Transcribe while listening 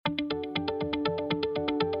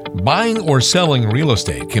Buying or selling real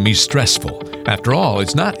estate can be stressful. After all,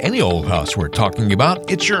 it's not any old house we're talking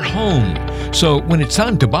about, it's your home. So when it's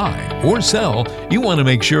time to buy or sell, you want to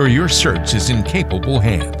make sure your search is in capable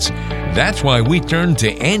hands. That's why we turn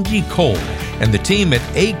to Angie Cole and the team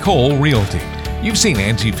at A. Cole Realty. You've seen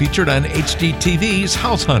Angie featured on HGTV's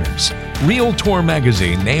House Hunters. Realtor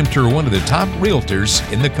magazine named her one of the top realtors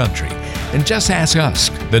in the country. And just ask us,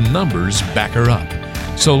 the numbers back her up.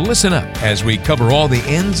 So listen up as we cover all the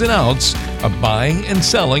ins and outs of buying and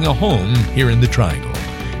selling a home here in the Triangle.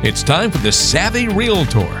 It's time for the Savvy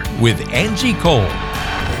Realtor with Angie Cole.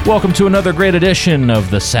 Welcome to another great edition of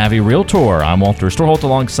the Savvy Realtor. I'm Walter Storholt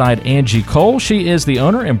alongside Angie Cole. She is the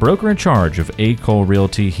owner and broker in charge of A. Cole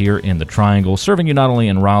Realty here in the Triangle, serving you not only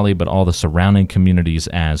in Raleigh, but all the surrounding communities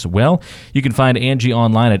as well. You can find Angie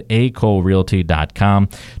online at acolerealty.com.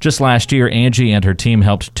 Just last year, Angie and her team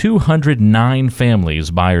helped 209 families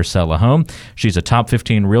buy or sell a home. She's a top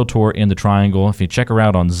 15 realtor in the Triangle. If you check her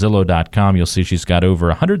out on Zillow.com, you'll see she's got over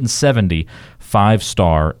 170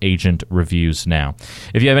 five-star agent reviews now.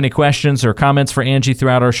 If you have any questions or comments for Angie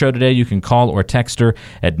throughout our show today, you can call or text her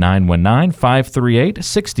at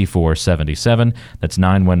 919-538-6477. That's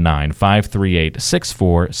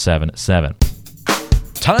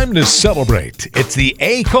 919-538-6477. Time to celebrate. It's the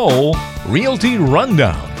A. Cole Realty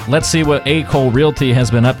Rundown. Let's see what A. Cole Realty has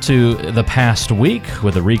been up to the past week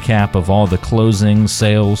with a recap of all the closings,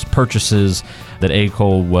 sales, purchases that A.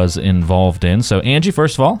 Cole was involved in. So, Angie,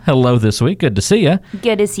 first of all, hello this week. Good to see you.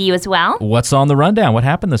 Good to see you as well. What's on the rundown? What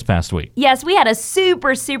happened this past week? Yes, we had a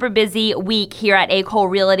super busy week here at A. Cole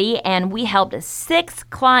Realty, and we helped 6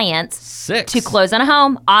 clients to close on a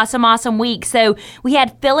home. Awesome week. So, we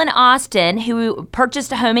had Phil and Austin, who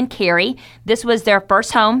purchased a home in Cary. This was their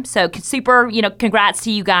first home, so super, congrats to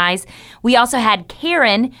you guys. We also had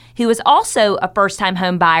Karen, who was also a first-time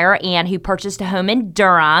home buyer and who purchased a home in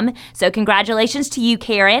Durham. So, congratulations to you,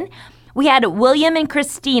 Karen. We had William and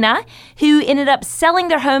Christina, who ended up selling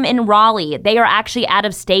their home in Raleigh. They are actually out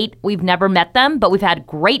of state. We've never met them, but we've had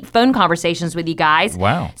great phone conversations with you guys.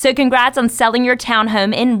 Wow. So congrats on selling your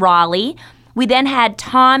townhome in Raleigh. We then had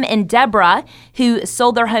Tom and Deborah, who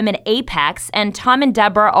sold their home in Apex, and Tom and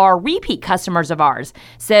Deborah are repeat customers of ours.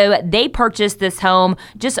 So they purchased this home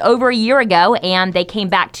just over a year ago, and they came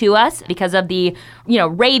back to us because of the,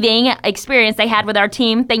 raving experience they had with our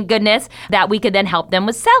team. Thank goodness that we could then help them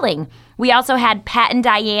with selling. We also had Pat and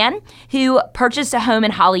Diane, who purchased a home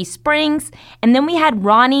in Holly Springs. And then we had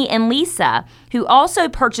Ronnie and Lisa, who also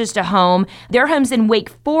purchased a home. Their home's in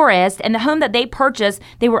Wake Forest, and the home that they purchased,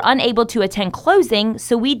 they were unable to attend closing,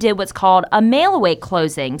 so we did what's called a mail-away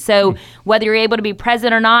closing. So whether you're able to be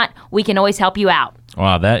present or not, we can always help you out.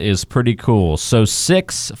 Wow, that is pretty cool. So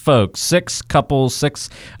 6 folks, 6 couples, 6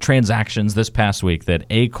 transactions this past week that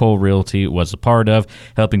A. Cole Realty was a part of,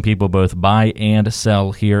 helping people both buy and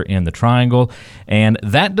sell here in the Triangle. And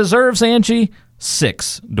that deserves, Angie,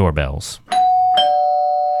 6 doorbells.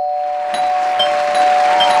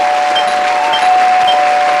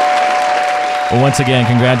 Well, once again,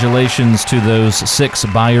 congratulations to those 6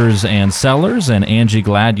 buyers and sellers. And Angie,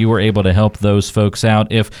 glad you were able to help those folks out.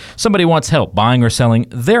 If somebody wants help buying or selling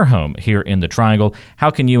their home here in the Triangle, how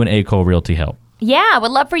can you and A. Cole Realty help? Yeah, I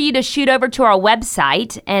would love for you to shoot over to our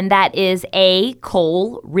website, and that is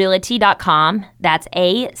acolerealty.com. That's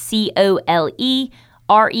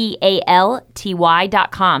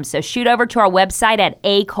ACOLEREALTY.com. So shoot over to our website at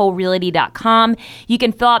acolerealty.com. You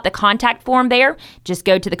can fill out the contact form there. Just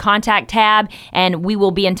go to the contact tab and we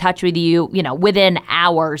will be in touch with you, within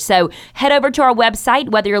hours. So head over to our website,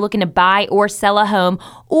 whether you're looking to buy or sell a home,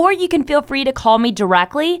 or you can feel free to call me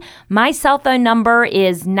directly. My cell phone number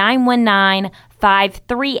is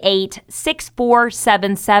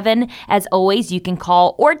 919-538-6477. As always, you can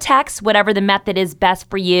call or text, whatever the method is best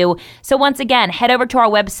for you. So once again, head over to our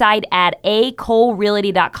website at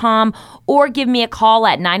acolerealty.com or give me a call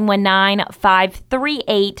at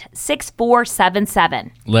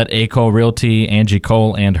 919-538-6477. Let A. Cole Realty, Angie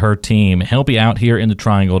Cole, and her team help you out here in the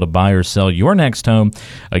Triangle to buy or sell your next home.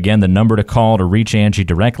 Again, the number to call to reach Angie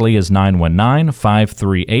directly is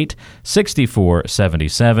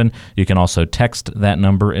 919-538-6477. You can also text that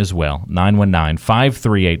number as well,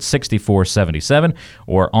 919-538-6477,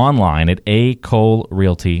 or online at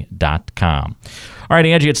acolerealty.com. All right,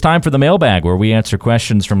 Angie, it's time for the mailbag, where we answer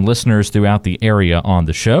questions from listeners throughout the area on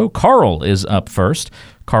the show. Carl is up first.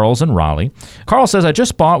 Carl's in Raleigh. Carl says, I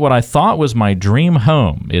just bought what I thought was my dream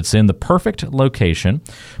home. It's in the perfect location,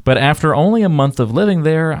 but after only a month of living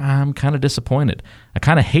there, I'm kind of disappointed. I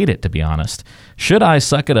kind of hate it, to be honest. Should I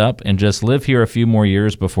suck it up and just live here a few more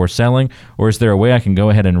years before selling, or is there a way I can go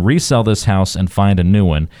ahead and resell this house and find a new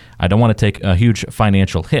one? I don't want to take a huge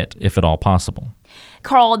financial hit, if at all possible.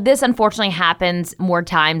 Carl, this unfortunately happens more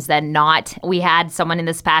times than not. We had someone in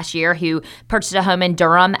this past year who purchased a home in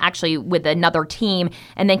Durham, actually with another team,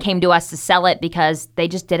 and then came to us to sell it because they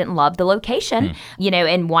just didn't love the location,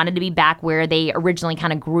 and wanted to be back where they originally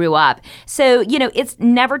kind of grew up. So, it's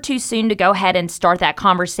never too soon to go ahead and start that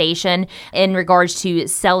conversation in regards to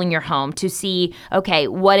selling your home to see, okay,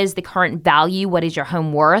 what is the current value? What is your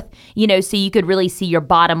home worth? So you could really see your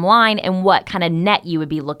bottom line and what kind of net you would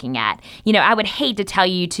be looking at. I would hate to tell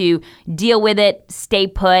you to deal with it, stay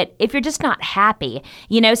put, if you're just not happy.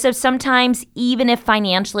 So sometimes even if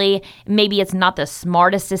financially maybe it's not the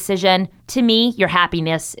smartest decision, to me, your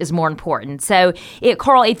happiness is more important. So,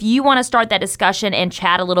 Carl, if you want to start that discussion and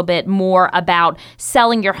chat a little bit more about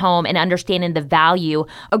selling your home and understanding the value,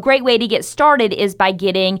 a great way to get started is by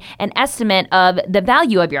getting an estimate of the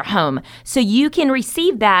value of your home. So you can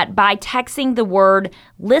receive that by texting the word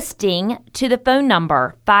listing to the phone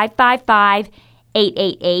number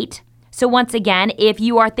 555-888. So once again, if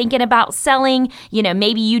you are thinking about selling,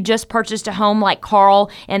 maybe you just purchased a home like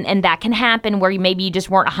Carl, and that can happen where maybe you just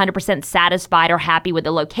weren't 100% satisfied or happy with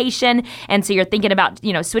the location, and so you're thinking about,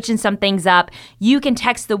 switching some things up, you can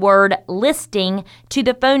text the word listing to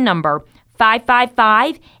the phone number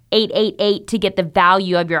 555-888 to get the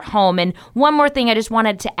value of your home. And one more thing I just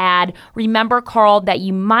wanted to add, remember, Carl, that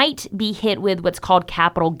you might be hit with what's called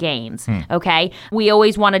capital gains, okay? We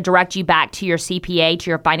always want to direct you back to your CPA, to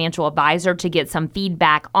your financial advisor, to get some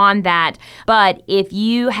feedback on that. But if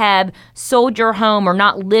you have sold your home or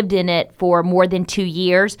not lived in it for more than 2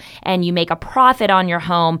 years and you make a profit on your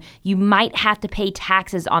home, you might have to pay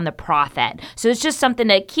taxes on the profit. So it's just something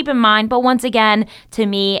to keep in mind. But once again, to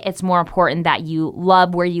me, it's more important that you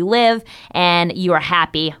love where you live and you are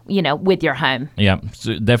happy, with your home. Yeah,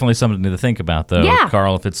 so definitely something to think about, though,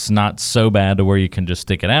 Carl. If it's not so bad to where you can just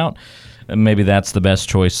stick it out, maybe that's the best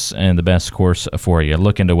choice and the best course for you.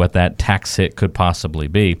 Look into what that tax hit could possibly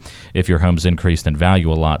be. If your home's increased in value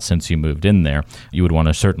a lot since you moved in there, you would want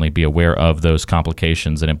to certainly be aware of those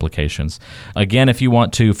complications and implications. Again, if you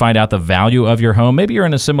want to find out the value of your home, maybe you're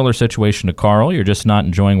in a similar situation to Carl. You're just not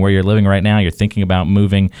enjoying where you're living right now. You're thinking about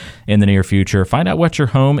moving in the near future. Find out what your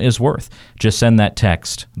home is worth. Just send that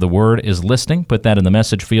text. The word is listing. Put that in the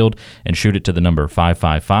message field and shoot it to the number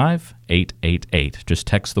 555-888. Just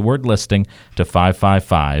text the word listing to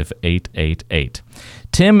 555-888.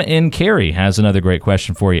 Tim in Cary has another great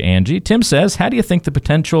question for you, Angie. Tim says, how do you think the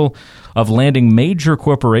potential of landing major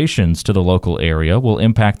corporations to the local area will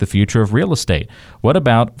impact the future of real estate? What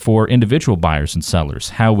about for individual buyers and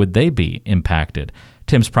sellers? How would they be impacted?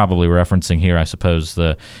 Tim's probably referencing here, I suppose,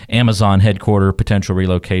 the Amazon headquarter potential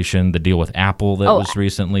relocation, the deal with Apple that was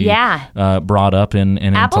recently brought up in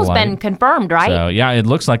Apple's been confirmed, right? So, it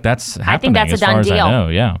looks like that's happening. I think that's a done deal. As I know,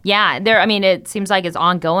 yeah. Yeah, it seems like it's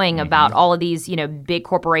ongoing about all of these, big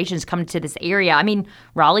corporations coming to this area. I mean,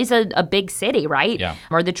 Raleigh's a big city, right? Yeah.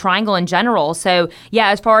 Or the Triangle in general. So,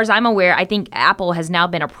 as far as I'm aware, I think Apple has now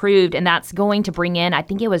been approved, and that's going to bring in, I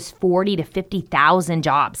think it was 40 to 50,000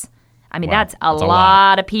 jobs. I mean, that's a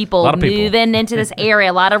lot of people moving into this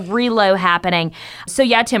area, a lot of relo happening. So,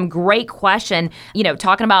 Tim, great question.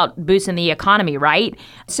 Talking about boosting the economy, right?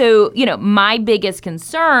 So, my biggest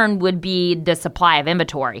concern would be the supply of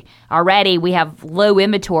inventory. Already, we have low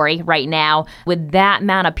inventory right now. With that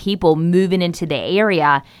amount of people moving into the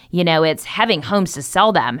area, it's having homes to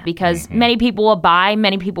sell them because many people will buy,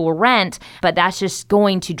 many people will rent, but that's just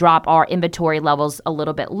going to drop our inventory levels a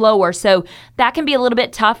little bit lower. So, that can be a little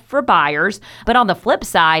bit tough for buyers. But on the flip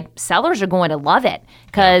side, sellers are going to love it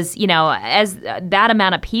because, as that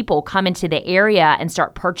amount of people come into the area and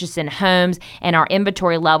start purchasing homes and our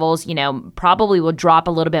inventory levels, probably will drop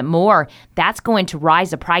a little bit more, that's going to rise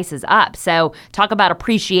the prices up. So talk about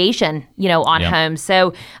appreciation, on homes.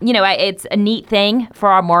 So, it's a neat thing for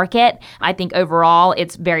our market. I think overall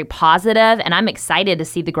it's very positive and I'm excited to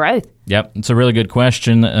see the growth. Yep, it's a really good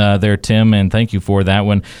question there, Tim, and thank you for that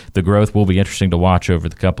one. The growth will be interesting to watch over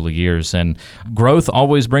the couple of years, and growth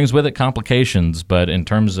always brings with it complications, but in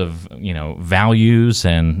terms of, values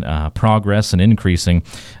and progress and increasing,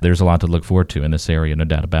 there's a lot to look forward to in this area, no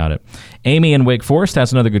doubt about it. Amy in Wake Forest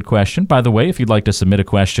has another good question. By the way, if you'd like to submit a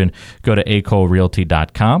question, go to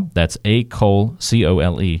acolerealty.com. That's ACOLE,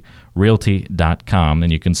 C-O-L-E, realty.com,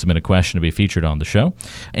 and you can submit a question to be featured on the show.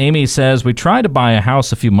 Amy says, we tried to buy a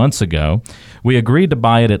house a few months ago. We agreed to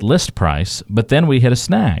buy it at list price, but then we hit a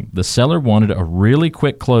snag. The seller wanted a really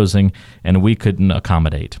quick closing, and we couldn't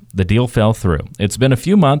accommodate. The deal fell through. It's been a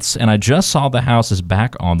few months, and I just saw the house is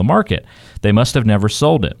back on the market. They must have never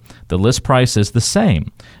sold it. The list price is the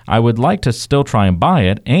same. I would like to still try and buy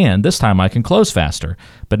it, and this time I can close faster.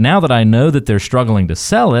 But now that I know that they're struggling to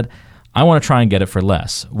sell it, I want to try and get it for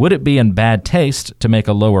less. Would it be in bad taste to make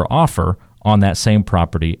a lower offer on that same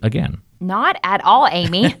property again? Not at all,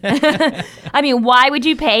 Amy. I mean, why would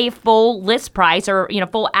you pay full list price or,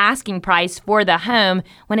 full asking price for the home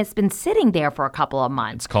when it's been sitting there for a couple of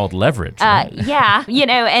months? It's called leverage, right? Yeah,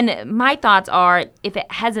 and my thoughts are if it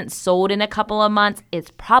hasn't sold in a couple of months,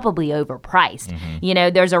 it's probably overpriced.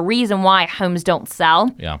 Mm-hmm. There's a reason why homes don't sell,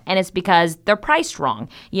 and it's because they're priced wrong.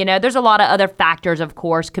 There's a lot of other factors, of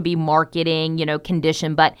course, could be marketing,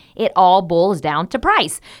 condition, but it all boils down to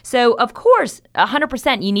price. So, of course,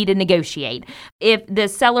 100% you need to negotiate. If the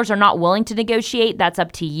sellers are not willing to negotiate, that's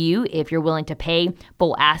up to you if you're willing to pay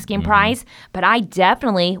full asking price. But I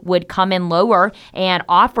definitely would come in lower and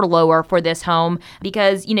offer lower for this home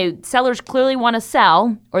because, sellers clearly want to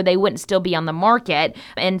sell or they wouldn't still be on the market.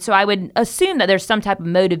 And so I would assume that there's some type of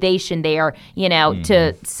motivation there,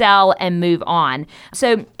 to sell and move on.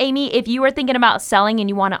 So, Amy, if you are thinking about selling and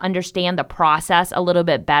you want to understand the process a little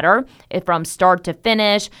bit better, from start to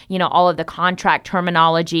finish, all of the contract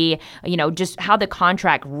terminology, just how the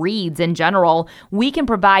contract reads in general, we can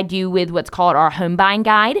provide you with what's called our home buying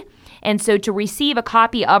guide. And so to receive a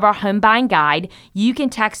copy of our home buying guide, you can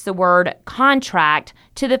text the word contract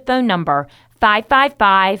to the phone number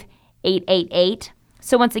 555-888.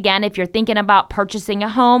 So once again, if you're thinking about purchasing a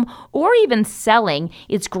home or even selling,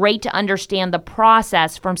 it's great to understand the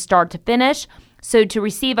process from start to finish. So to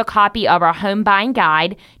receive a copy of our home buying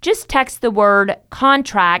guide, just text the word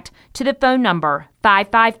contract to the phone number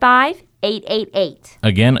 555-888.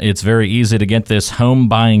 Again, it's very easy to get this home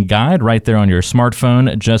buying guide right there on your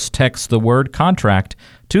smartphone. Just text the word contract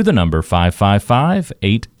to the number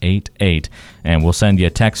 555-888. And we'll send you a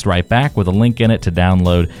text right back with a link in it to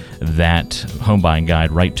download that home buying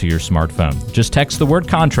guide right to your smartphone. Just text the word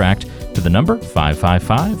contract to the number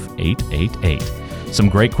 555-888. Some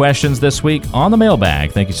great questions this week on the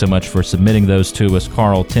mailbag. Thank you so much for submitting those to us,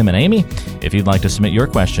 Carl, Tim, and Amy. If you'd like to submit your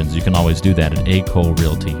questions, you can always do that at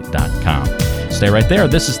acolerealty.com. Stay right there.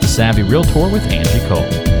 This is The Savvy Realtor with Angie Cole.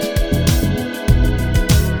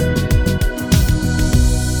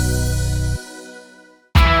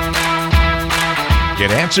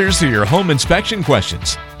 Get answers to your home inspection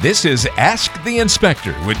questions. This is Ask the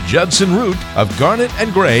Inspector with Judson Root of Garnet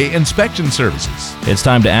 & Gray Inspection Services. It's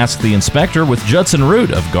time to Ask the Inspector with Judson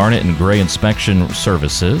Root of Garnet & Gray Inspection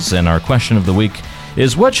Services. And our question of the week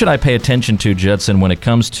is, what should I pay attention to, Judson, when it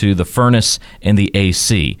comes to the furnace and the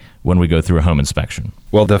AC when we go through a home inspection?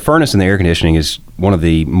 Well, the furnace and the air conditioning is one of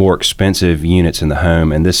the more expensive units in the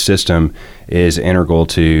home, and this system is integral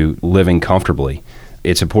to living comfortably.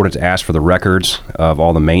 It's important to ask for the records of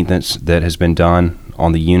all the maintenance that has been done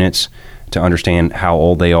on the units to understand how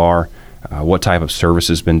old they are, what type of service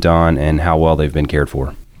has been done, and how well they've been cared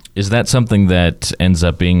for. Is that something that ends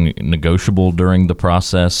up being negotiable during the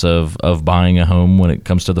process of buying a home when it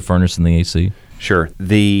comes to the furnace and the AC? Sure.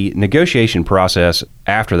 The negotiation process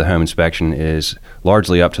after the home inspection is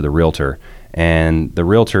largely up to the realtor, and the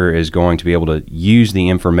realtor is going to be able to use the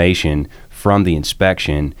information from the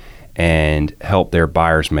inspection and help their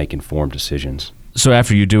buyers make informed decisions. So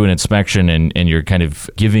after you do an inspection and you're kind of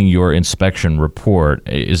giving your inspection report,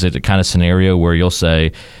 is it a kind of scenario where you'll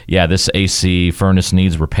say, yeah, this AC furnace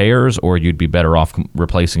needs repairs, or you'd be better off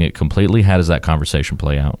replacing it completely? How does that conversation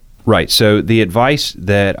play out? Right. So the advice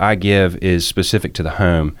that I give is specific to the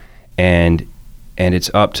home, and it's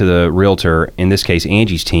up to the realtor, in this case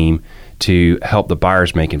Angie's team, to help the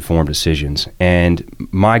buyers make informed decisions. And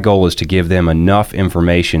my goal is to give them enough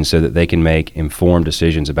information so that they can make informed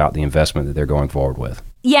decisions about the investment that they're going forward with.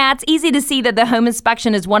 Yeah, it's easy to see that the home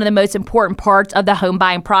inspection is one of the most important parts of the home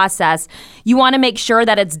buying process. You want to make sure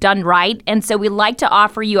that it's done right, and so we'd like to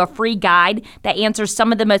offer you a free guide that answers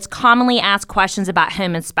some of the most commonly asked questions about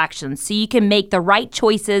home inspections, so you can make the right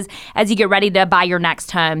choices as you get ready to buy your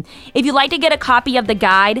next home. If you'd like to get a copy of the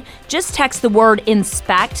guide, just text the word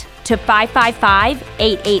INSPECT to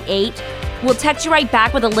 555-888. We'll text you right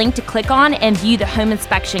back with a link to click on and view the home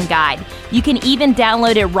inspection guide. You can even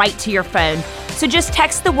download it right to your phone. So just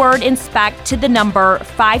text the word INSPECT to the number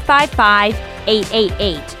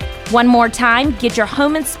 555-888. One more time, get your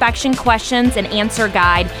home inspection questions and answer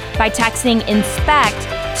guide by texting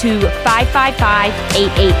INSPECT to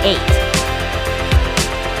 555-888.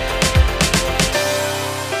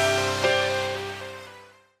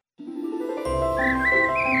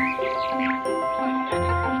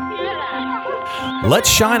 let's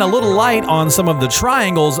shine a little light on some of the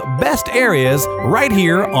Triangle's best areas right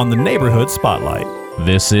here on the Neighborhood Spotlight.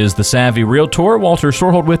 This is the Savvy Realtor. Walter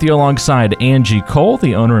Storholt with you alongside Angie Cole,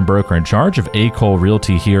 the owner and broker in charge of A. Cole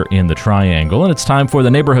Realty here in the Triangle. And it's time for the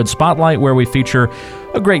Neighborhood Spotlight, where we feature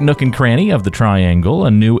a great nook and cranny of the Triangle,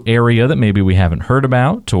 a new area that maybe we haven't heard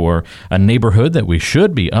about, or a neighborhood that we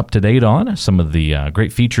should be up to date on, some of the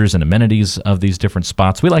great features and amenities of these different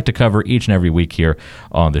spots we like to cover each and every week here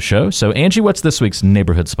on the show. So, Angie, what's this week's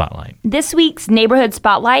Neighborhood Spotlight? This week's Neighborhood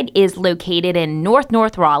Spotlight is located in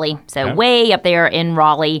North Raleigh, so way up there in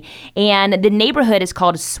Raleigh, and the neighborhood is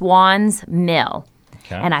called Swans Mill.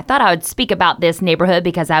 And I thought I would speak about this neighborhood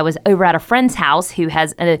because I was over at a friend's house who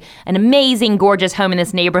has an amazing, gorgeous home in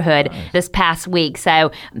this neighborhood this past week.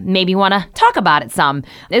 So maybe you want to talk about it some.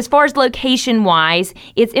 As far as location-wise,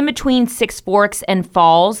 it's in between Six Forks and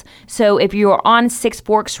Falls. So if you're on Six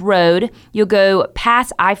Forks Road, you'll go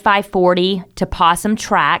past I-540 to Possum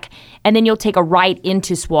Track, and then you'll take a right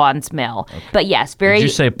into Swans Mill. Okay. But yes, Did you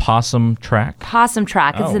say Possum Track? Possum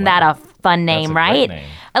Track. Isn't that a fun name, right? Great name.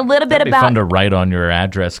 A little bit That'd be about fun to write on your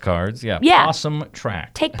address cards. Yeah. Possum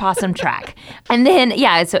Track. Take Possum Track. And then,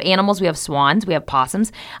 so animals, we have swans, we have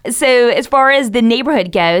possums. So as far as the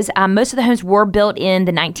neighborhood goes, most of the homes were built in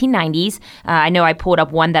the 1990s. I know I pulled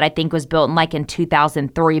up one that I think was built in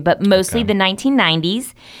 2003, but mostly the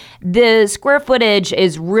 1990s. The square footage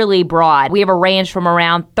is really broad. We have a range from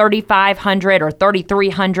around 3,500 or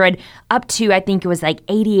 3,300 up to, I think it was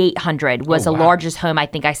 8,800 was the largest home I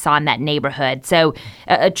think I saw in that neighborhood. So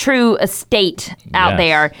a true estate out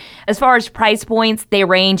there. As far as price points, they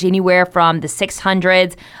range anywhere from the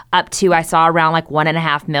 600s up to, I saw around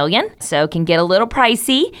 $1.5 million. So it can get a little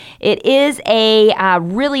pricey. It is a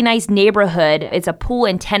really nice neighborhood. It's a pool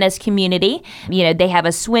and tennis community. They have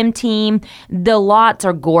a swim team. The lots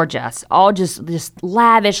are gorgeous. All just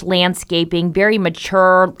lavish landscaping, very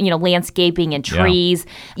mature, landscaping and trees.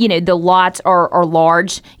 Yeah. The lots are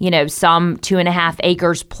large, some 2.5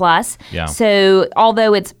 acres plus. Yeah. So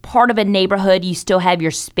although it's part of a neighborhood, you still have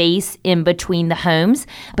your space in between the homes.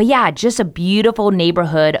 But just a beautiful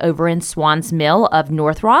neighborhood over in Swans Mill of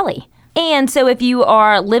North Raleigh. And so if you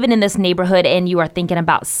are living in this neighborhood and you are thinking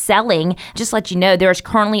about selling, just let you know there's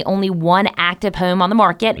currently only one active home on the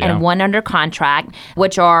market and one under contract,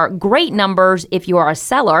 which are great numbers if you are a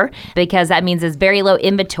seller, because that means it's very low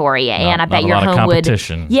inventory. And I bet your home would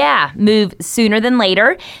move sooner than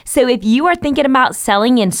later. So if you are thinking about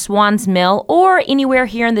selling in Swans Mill or anywhere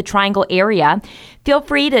here in the Triangle area, feel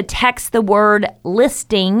free to text the word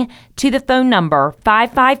listing to the phone number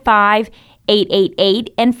 555-888,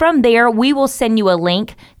 and from there, we will send you a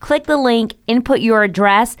link. Click the link, input your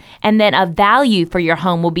address, and then a value for your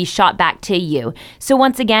home will be shot back to you. So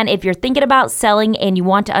once again, if you're thinking about selling and you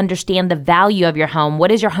want to understand the value of your home,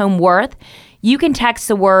 what is your home worth, you can text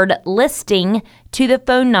the word listing to the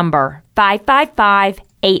phone number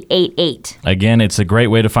 555-888. Again, it's a great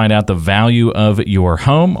way to find out the value of your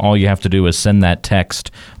home. All you have to do is send that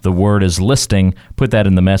text. The word is listing. Put that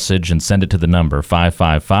in the message and send it to the number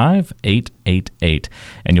 555-888.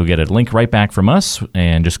 And you'll get a link right back from us.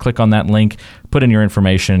 And just click on that link, put in your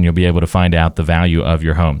information, and you'll be able to find out the value of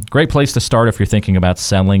your home. Great place to start if you're thinking about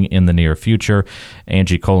selling in the near future.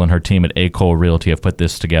 Angie Cole and her team at A. Cole Realty have put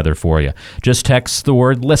this together for you. Just text the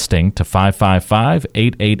word listing to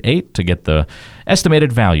 555-888 to get the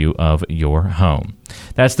estimated value of your home.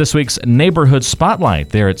 That's this week's Neighborhood Spotlight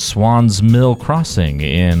there at Swans Mill Crossing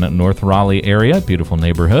in North Raleigh area. Beautiful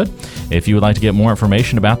neighborhood. If you would like to get more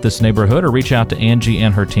information about this neighborhood or reach out to Angie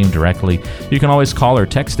and her team directly, you can always call or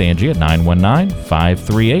text Angie at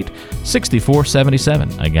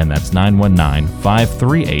 919-538-6477. Again, that's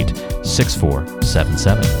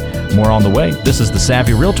 919-538-6477. More on the way. This is the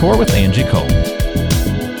Savvy Realtor with Angie Cole.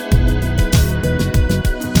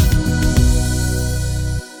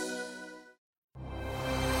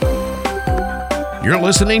 You're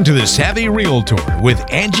listening to The Savvy Realtor with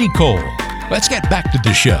Angie Cole. Let's get back to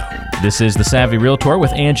the show. This is The Savvy Realtor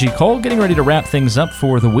with Angie Cole, getting ready to wrap things up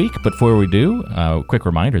for the week. But before we do, a quick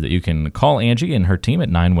reminder that you can call Angie and her team at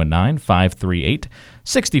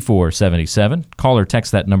 919-538-6477. Call or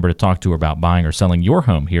text that number to talk to her about buying or selling your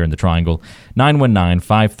home here in the Triangle,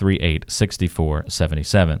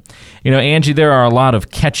 919-538-6477. Angie, there are a lot of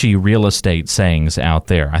catchy real estate sayings out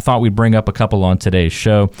there. I thought we'd bring up a couple on today's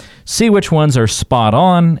show, see which ones are spot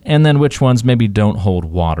on, and then which ones maybe don't hold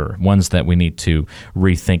water, ones that we need to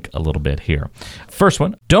rethink a little bit here. First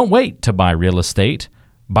one, don't wait to buy real estate.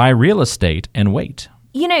 Buy real estate and wait.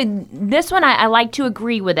 This one, I like to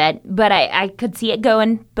agree with it, but I could see it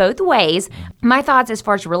going both ways. My thoughts as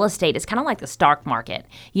far as real estate is kind of like the stock market.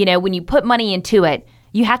 When you put money into it,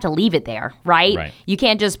 you have to leave it there, right? Right. You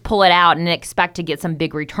can't just pull it out and expect to get some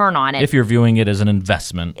big return on it. If you're viewing it as an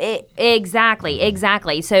investment.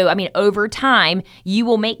 Exactly. So, I mean, over time, you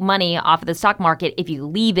will make money off of the stock market if you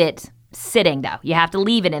leave it sitting, though. You have to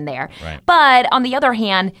leave it in there. Right. But on the other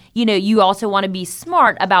hand, you also want to be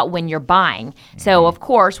smart about when you're buying. So, of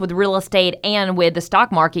course, with real estate and with the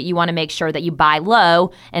stock market, you want to make sure that you buy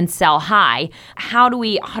low and sell high. How do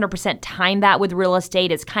we 100% time that with real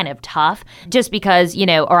estate? It's kind of tough just because,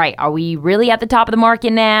 all right, are we really at the top of the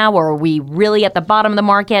market now, or are we really at the bottom of the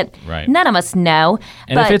market? Right. None of us know.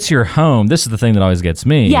 And if it's your home, this is the thing that always gets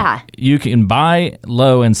me. Yeah. You can buy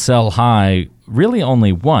low and sell high really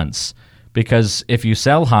only once. Because if you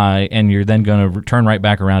sell high and you're then going to turn right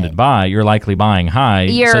back around and buy, you're likely buying high.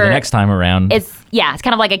 So the next time around, it's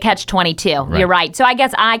kind of like a catch-22. Right. You're right. So I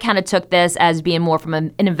guess I kind of took this as being more from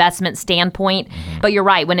an investment standpoint. But you're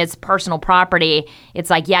right. When it's personal property, it's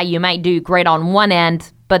like, you might do great on one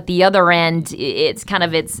end, but the other end, it's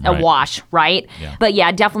a wash, right? Yeah. But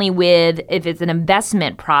definitely if it's an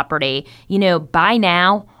investment property, buy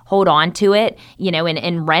now. Hold on to it,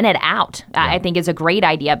 and rent it out. I think is a great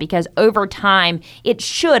idea because over time it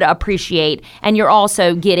should appreciate, and you're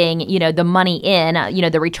also getting, the money in,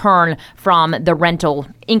 the return from the rental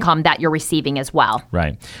income that you're receiving as well.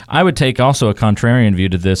 Right. I would take also a contrarian view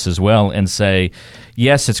to this as well and say,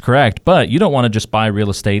 yes, it's correct, but you don't want to just buy real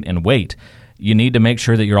estate and wait. You need to make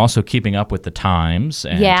sure that you're also keeping up with the times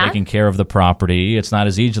and taking care of the property. It's not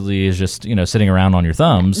as easily as just, sitting around on your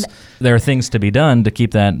thumbs. There are things to be done to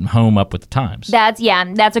keep that home up with the times. That's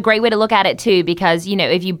a great way to look at it too, because,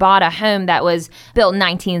 if you bought a home that was built in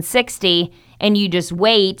 1960 and you just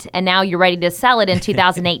wait and now you're ready to sell it in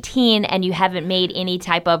 2018 and you haven't made any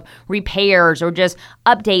type of repairs or just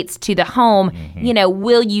updates to the home,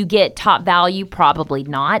 will you get top value? Probably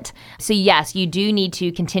not. So yes, you do need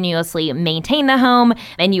to continuously maintain the home,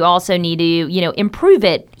 and you also need to, improve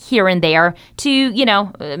it here and there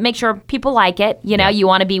to, make sure people like it. You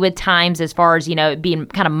want to be with times as far as, being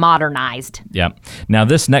kind of modernized. Yeah. Now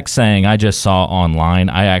this next saying I just saw online.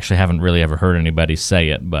 I actually haven't really ever heard anybody say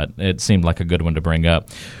it, but it seemed like a good one to bring up.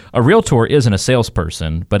 A realtor isn't a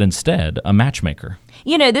salesperson, but instead a matchmaker.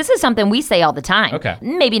 This is something we say all the time. Okay.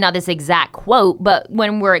 Maybe not this exact quote, but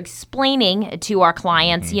when we're explaining to our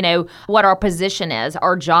clients, what our position is,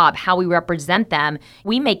 our job, how we represent them,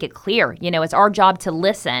 we make it clear. It's our job to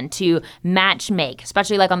listen, to match make,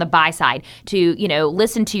 especially like on the buy side, to,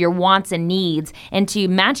 listen to your wants and needs and to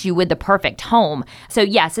match you with the perfect home. So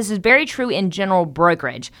yes, this is very true in general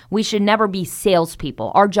brokerage. We should never be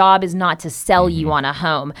salespeople. Our job is not to sell you on a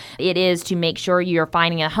home. It is to make sure you're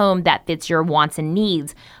finding a home that fits your wants and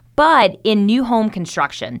needs. But in new home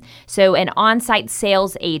construction, so an on-site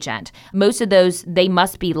sales agent, most of those, they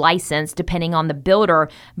must be licensed depending on the builder,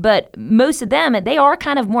 but most of them, they are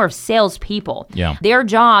kind of more of salespeople. Yeah. Their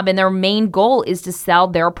job and their main goal is to sell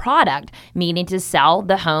their product, meaning to sell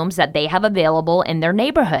the homes that they have available in their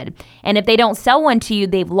neighborhood. And if they don't sell one to you,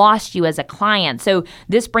 they've lost you as a client. So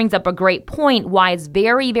this brings up a great point why it's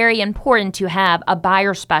very, very important to have a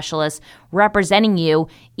buyer specialist representing you,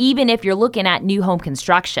 even if you're looking at new home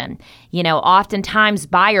construction. Oftentimes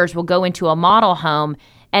buyers will go into a model home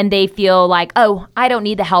and they feel like, oh, I don't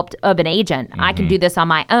need the help of an agent. I can do this on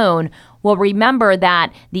my own. Well, remember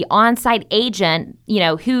that the on-site agent,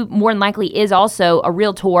 who more than likely is also a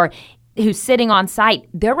realtor who's sitting on site,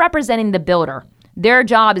 they're representing the builder. Their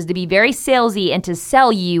job is to be very salesy and to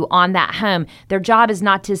sell you on that home. Their job is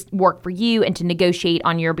not to work for you and to negotiate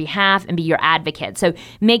on your behalf and be your advocate. So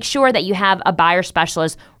make sure that you have a buyer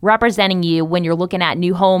specialist representing you when you're looking at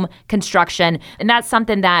new home construction. And that's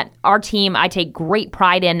something that our team, I take great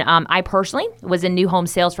pride in. I personally was in new home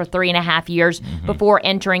sales for 3.5 years before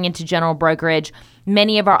entering into general brokerage.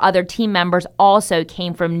 Many of our other team members also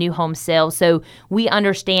came from new home sales, so we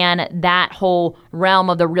understand that whole realm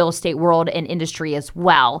of the real estate world and industry as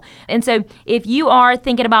well. And so if you are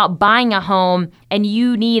thinking about buying a home and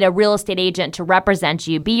you need a real estate agent to represent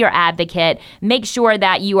you, be your advocate, make sure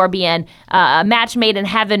that you are being a match made in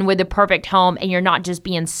heaven with the perfect home and you're not just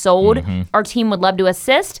being sold. Our team would love to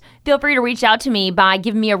assist. Feel free to reach out to me by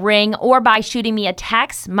giving me a ring or by shooting me a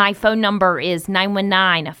text. My phone number is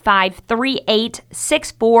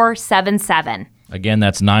 919-538-6477. Again,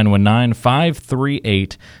 that's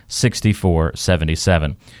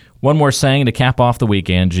 919-538-6477. One more saying to cap off the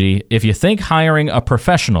week, Angie. If you think hiring a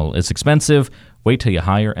professional is expensive, wait till you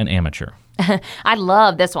hire an amateur. I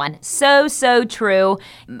love this one. So true.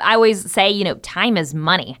 I always say, time is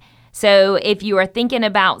money. So if you are thinking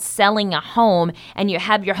about selling a home and you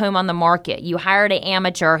have your home on the market, you hired an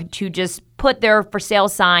amateur to just put their for sale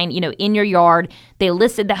sign, in your yard. They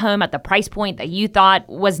listed the home at the price point that you thought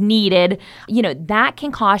was needed. That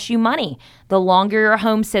can cost you money. The longer your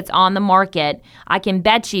home sits on the market, I can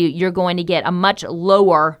bet you're going to get a much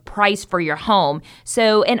lower price for your home.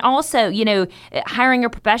 So, and also, hiring a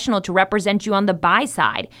professional to represent you on the buy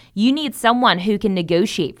side. You need someone who can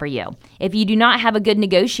negotiate for you. If you do not have a good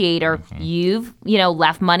negotiator, you've,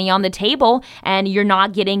 left money on the table and you're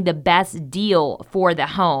not getting the best deal for the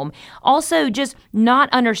home. Also, just not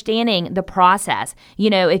understanding the process.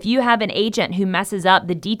 If you have an agent who messes up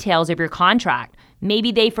the details of your contract,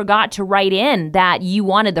 maybe they forgot to write in that you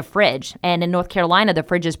wanted the fridge. And in North Carolina, the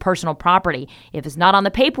fridge is personal property. If it's not on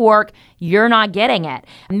the paperwork, you're not getting it.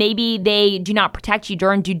 Maybe they do not protect you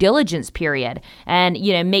during due diligence period. And,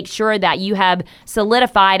 make sure that you have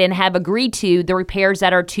solidified and have agreed to the repairs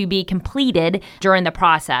that are to be completed during the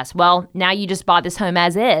process. Well, now you just bought this home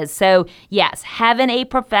as is. So yes, having a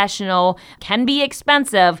professional can be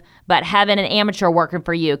expensive, but having an amateur working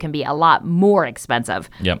for you can be a lot more expensive.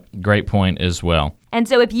 Yep, great point as well. And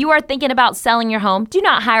so if you are thinking about selling your home, do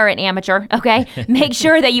not hire an amateur, okay? Make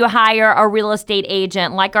sure that you hire a real estate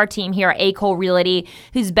agent like our team here at A. Cole Realty,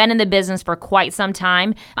 who's been in the business for quite some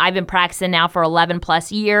time. I've been practicing now for 11 plus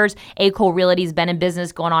years. A. Cole Realty's been in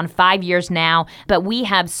business going on 5 years now. But we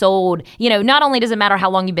have sold, not only does it matter how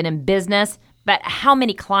long you've been in business, but how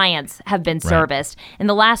many clients have been serviced. Right. In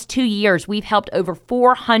the last 2 years, we've helped over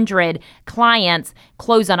 400 clients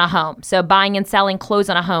close on a home. So buying and selling, close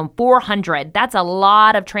on a home, 400. That's a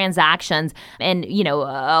lot of transactions and,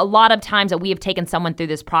 a lot of times that we have taken someone through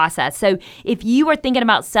this process. So if you are thinking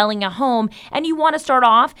about selling a home and you want to start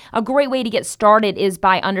off, a great way to get started is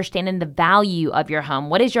by understanding the value of your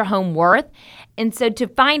home. What is your home worth? And so to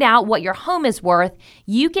find out what your home is worth,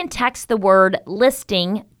 you can text the word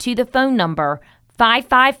listing to the phone number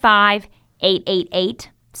 555-888.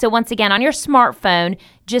 So once again, on your smartphone,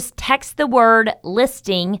 just text the word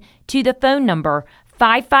listing to the phone number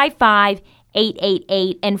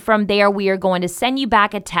 555-888. And from there, we are going to send you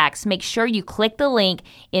back a text. Make sure you click the link,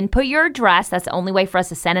 input your address. That's the only way for us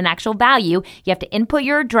to send an actual value. You have to input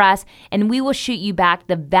your address, and we will shoot you back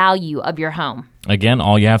the value of your home. Again,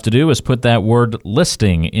 all you have to do is put that word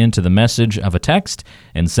listing into the message of a text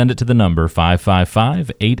and send it to the number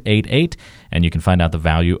 555-888, and you can find out the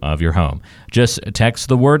value of your home. Just text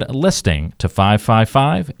the word listing to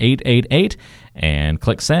 555-888 and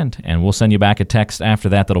click send, and we'll send you back a text after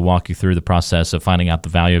that that'll walk you through the process of finding out the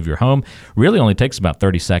value of your home. Really only takes about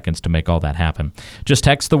 30 seconds to make all that happen. Just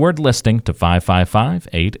text the word listing to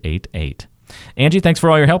 555-888. Angie, thanks for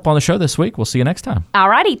all your help on the show this week. We'll see you next time. All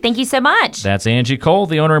righty. Thank you so much. That's Angie Cole,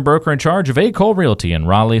 the owner and broker in charge of A. Cole Realty in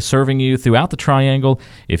Raleigh, serving you throughout the Triangle.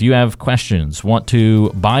 If you have questions, want to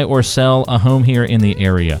buy or sell a home here in the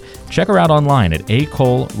area, check her out online at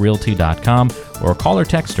acolerealty.com or call or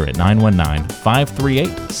text her at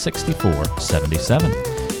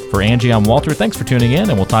 919-538-6477. For Angie, I'm Walter. Thanks for tuning in,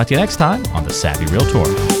 and we'll talk to you next time on The Savvy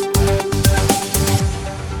Realtor.